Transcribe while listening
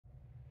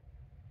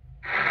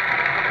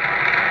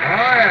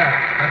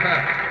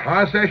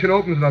Our session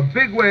opens in a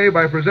big way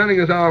by presenting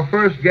as our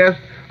first guest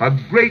a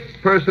great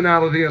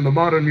personality in the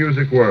modern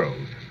music world.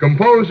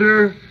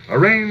 Composer,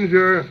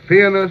 arranger,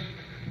 pianist,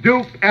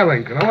 Duke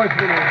Ellington. I want you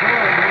to enjoy.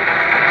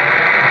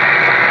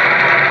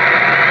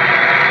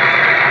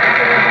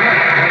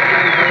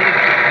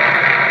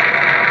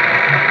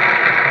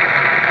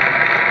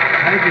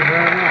 Thank you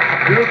very much.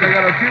 Duke, I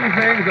got a few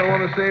things I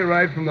want to say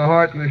right from the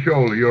heart and the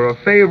shoulder. You're a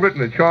favorite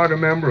and a charter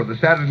member of the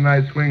Saturday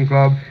Night Swing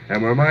Club,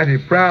 and we're mighty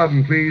proud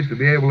and pleased to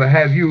be able to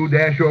have you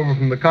dash over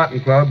from the Cotton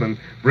Club and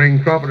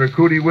bring trumpeter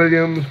Cootie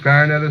Williams,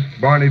 clarinetist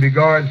Barney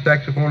Bigard,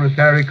 saxophonist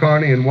Harry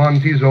Carney, and Juan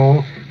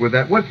Tizol with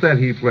that. What's that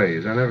he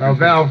plays? I never. A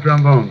valve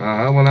trombone.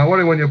 Well, now,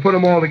 when you put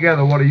them all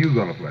together, what are you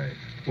going to play?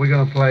 We're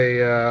going to play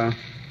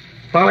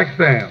Frolic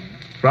Sam.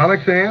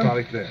 Frolic Sam?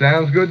 Frolic Sam.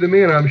 Sounds good to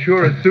me, and I'm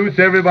sure it suits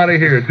everybody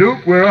here.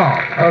 Duke, we're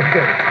off.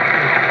 Okay.